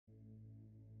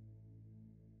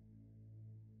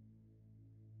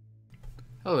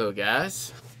Hello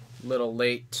guys. Little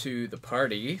late to the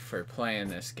party for playing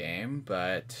this game,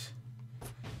 but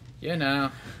you know,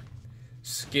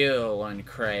 skill and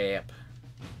crap.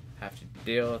 Have to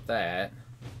deal with that.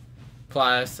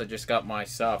 Plus, I just got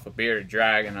myself a bearded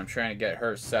dragon. I'm trying to get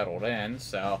her settled in,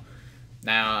 so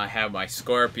now I have my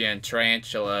scorpion,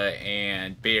 tarantula,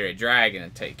 and bearded dragon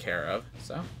to take care of.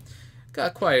 So,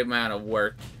 got quite a amount of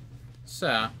work.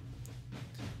 So,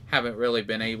 haven't really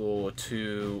been able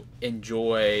to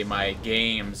enjoy my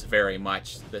games very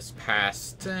much this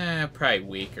past probably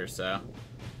week or so.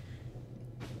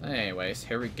 Anyways,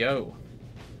 here we go.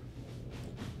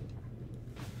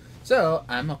 So,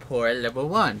 I'm a poor level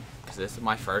 1, because this is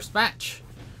my first match.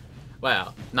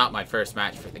 Well, not my first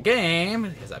match for the game,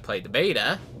 because I played the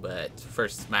beta, but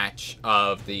first match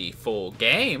of the full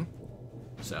game.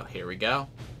 So, here we go.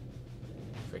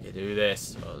 If I can do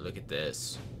this, oh, look at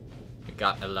this. We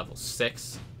got a level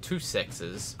 6, 2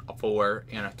 6s, a 4,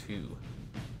 and a 2.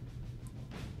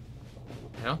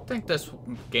 I don't think this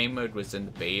game mode was in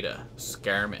the beta.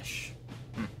 Skirmish.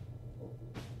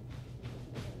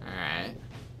 Alright.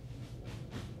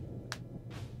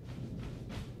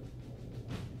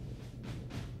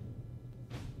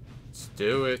 Let's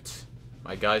do it.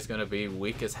 My guy's gonna be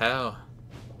weak as hell.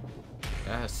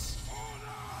 Yes.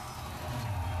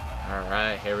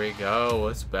 Alright, here we go.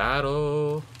 Let's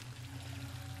battle.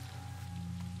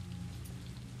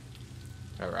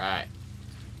 Alright.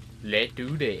 Let's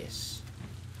do this.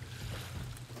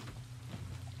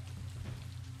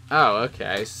 Oh,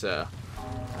 okay, so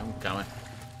I'm coming.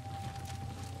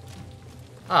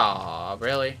 Aw,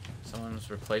 really? Someone was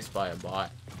replaced by a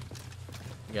bot.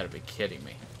 You gotta be kidding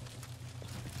me.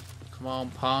 Come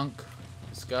on, punk.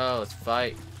 Let's go, let's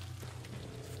fight.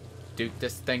 Duke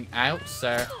this thing out,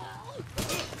 sir.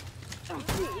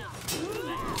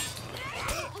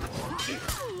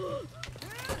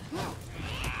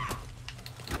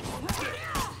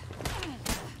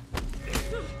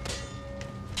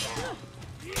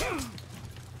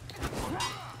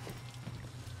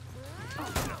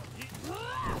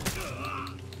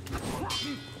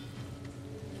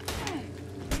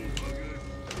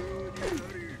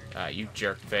 You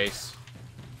jerk face.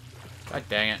 God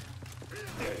dang it.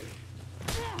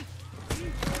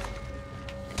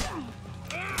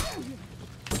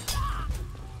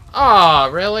 Aw,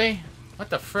 really? What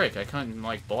the frick? I couldn't,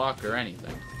 like, block or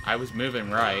anything. I was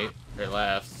moving right or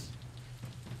left.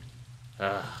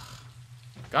 Ugh.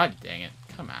 God dang it.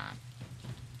 Come on.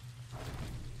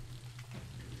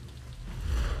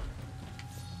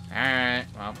 Alright,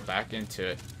 well, back into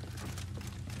it.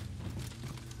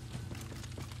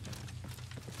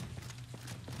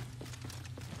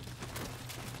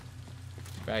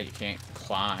 Bad you can't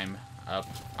climb up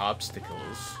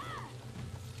obstacles.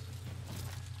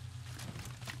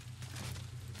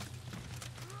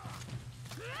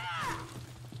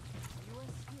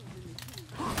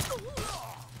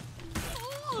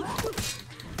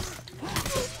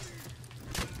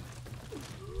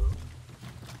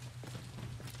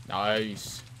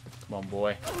 Nice. Come on,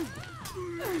 boy.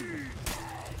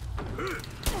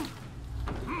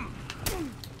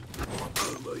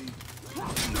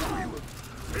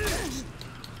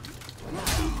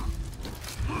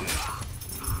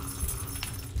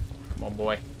 Come on,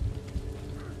 boy.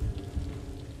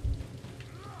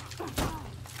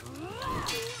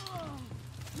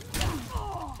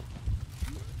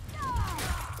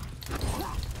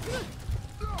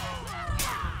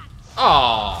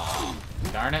 Oh,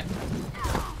 darn it.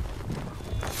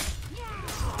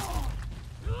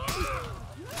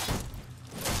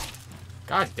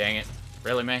 God dang it.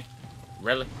 Really, man?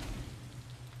 Really?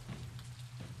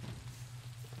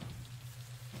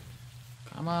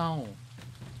 Come on.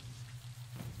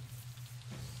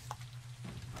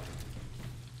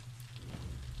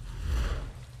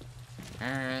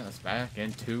 Alright, let's back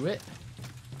into it.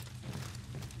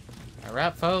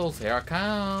 Alright, folks, here I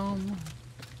come.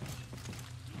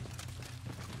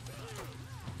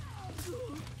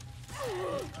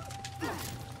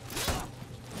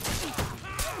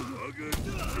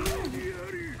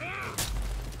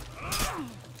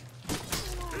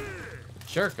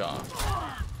 Jerk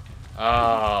off.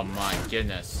 Oh my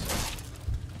goodness.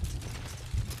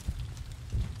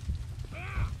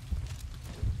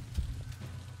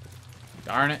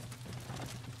 Darn it.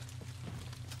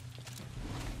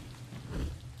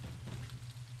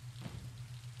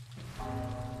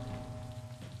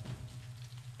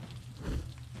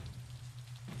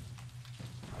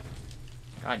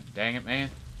 God dang it, man.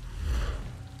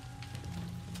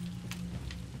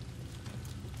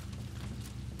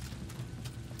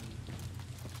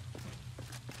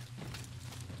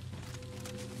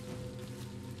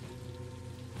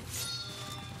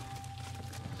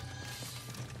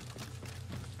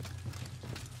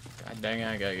 Dang it,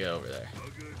 I gotta get over there.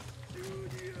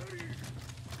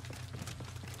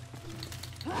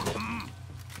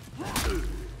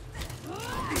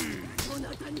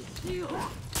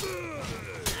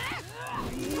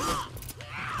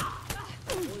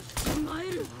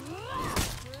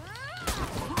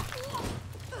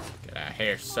 Get out of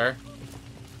here, sir.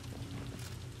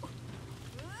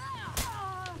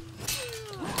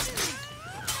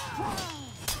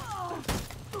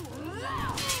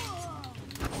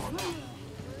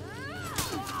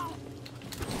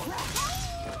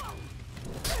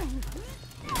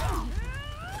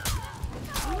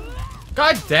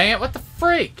 God dang it, what the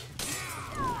freak?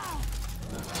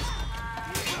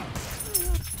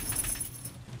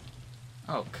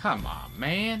 Oh, come on,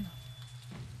 man.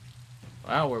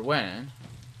 Well, we're winning.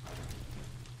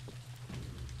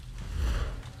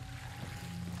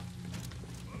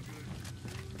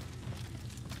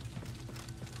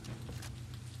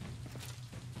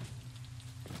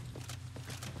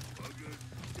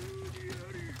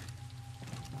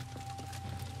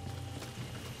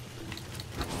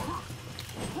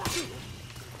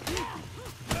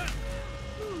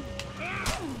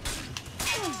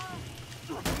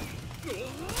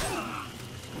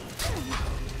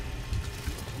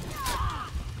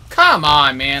 Come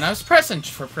on, man. I was pressing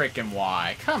for freaking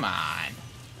Y. Come on.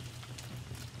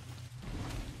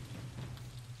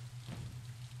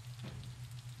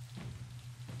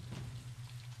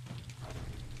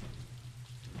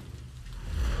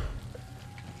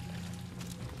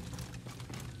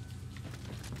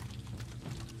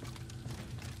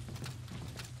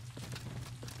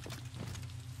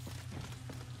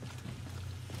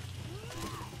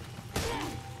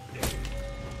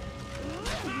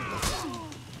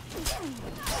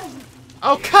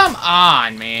 Oh, come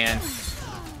on, man.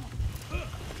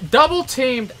 Double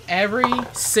teamed every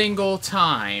single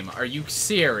time. Are you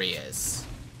serious?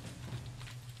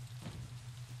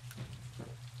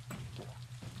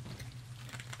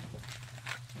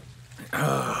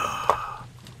 Ugh.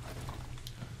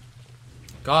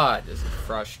 God, this is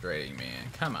frustrating, man.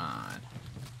 Come on.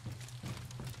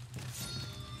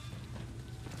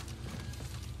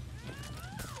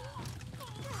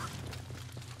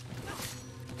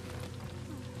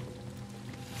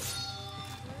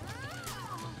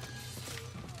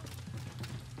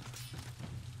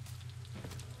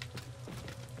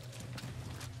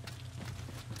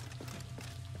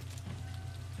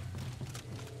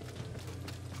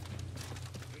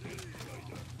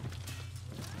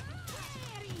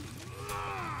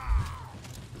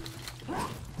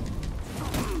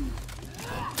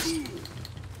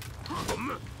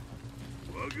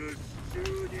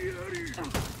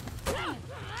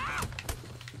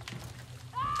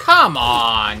 Come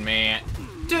on, man.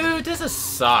 Dude, this is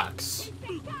sucks.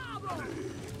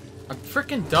 I'm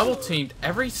freaking double teamed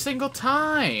every single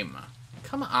time.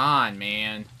 Come on,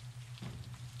 man.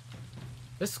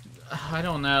 This, I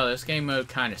don't know, this game mode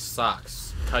kind of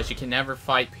sucks. Because you can never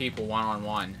fight people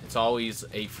one-on-one. It's always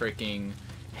a freaking,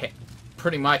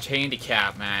 pretty much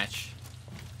handicap match.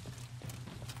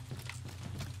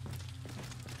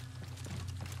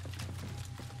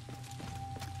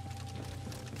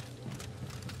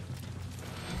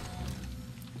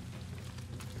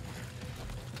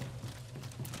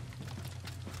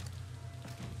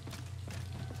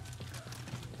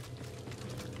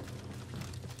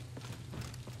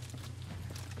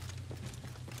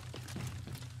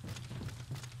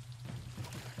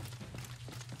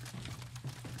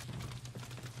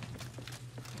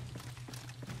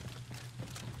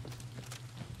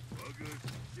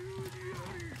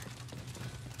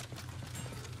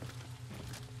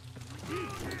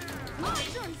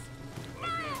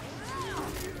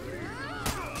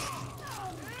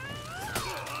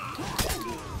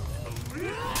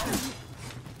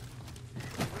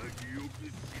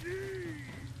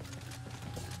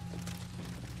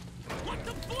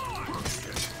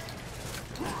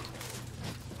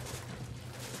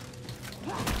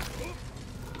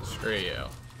 Screw you.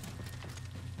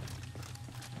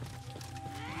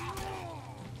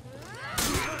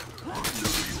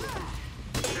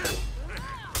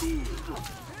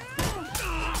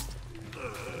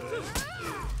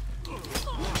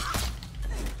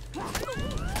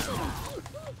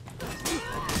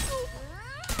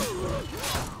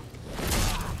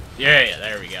 Yeah,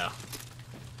 there we go.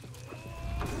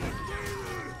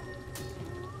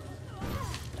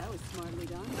 That was smartly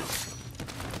done.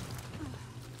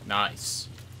 Nice.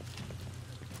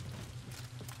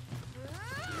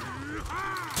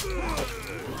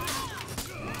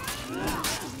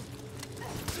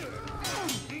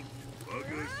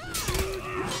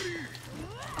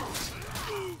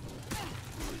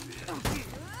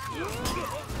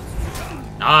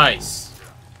 Nice.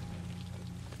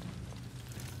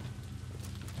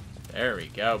 There we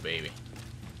go, baby.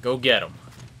 Go get him.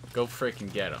 Go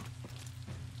freaking get him.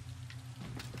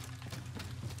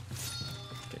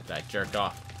 Get that jerk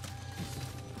off.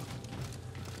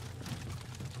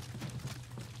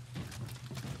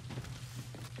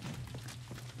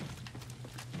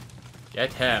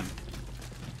 Get him.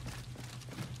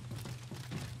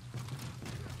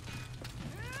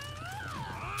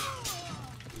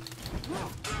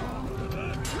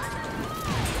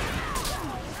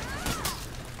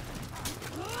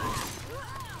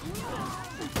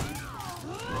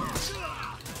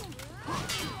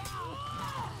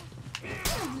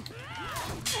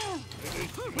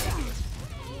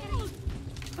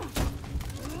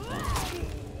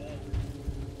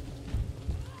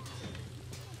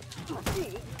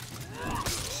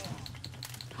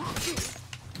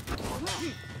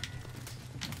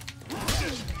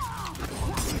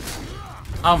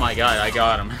 Oh my god, I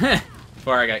got him.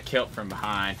 Before I got killed from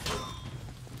behind.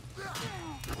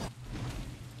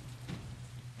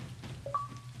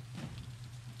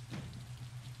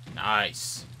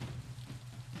 Nice.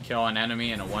 Kill an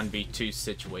enemy in a 1v2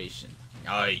 situation.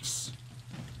 Nice.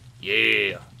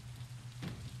 Yeah.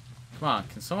 Come on,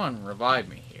 can someone revive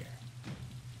me here?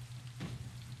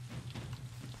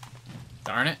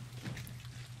 Darn it.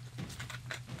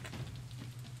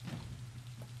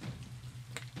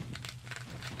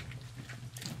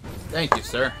 Thank you,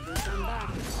 sir.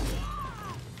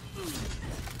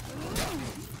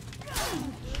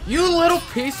 You little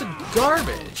piece of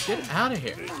garbage! Get out of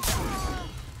here.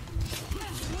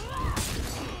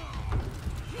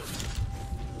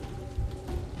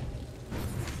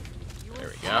 There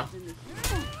we go.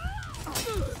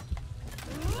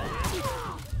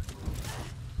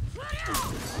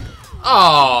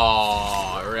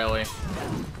 Oh, really?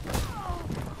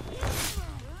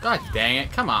 God dang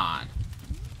it, come on.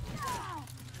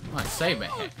 Come on, save me.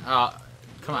 Come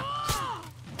on.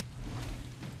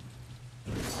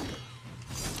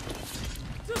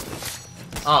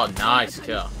 Oh, nice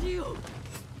kill.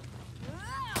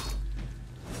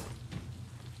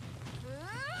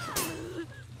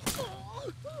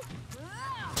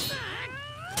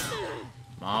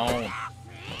 Come on.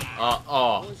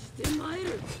 Oh.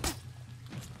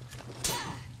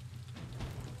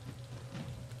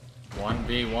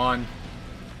 1v1.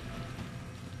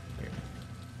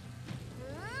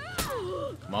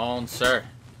 Come on, sir.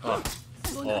 Oh.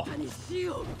 Oh.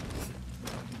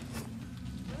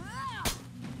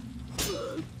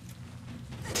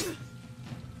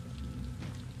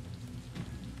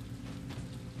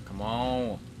 Come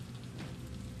on.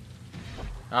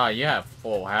 Ah, you have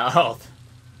full health.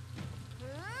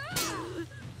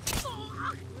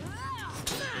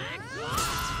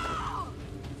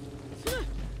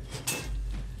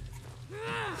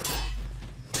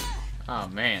 Oh,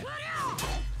 man.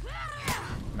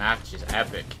 Match is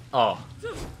epic. Oh.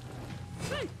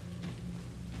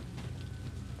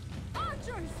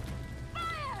 Archers,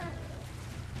 fire!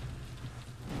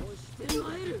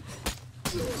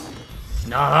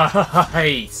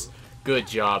 Nice. Good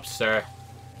job, sir.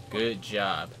 Good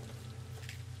job.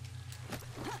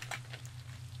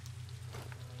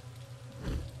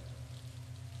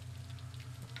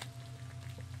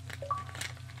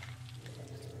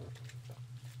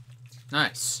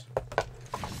 Nice.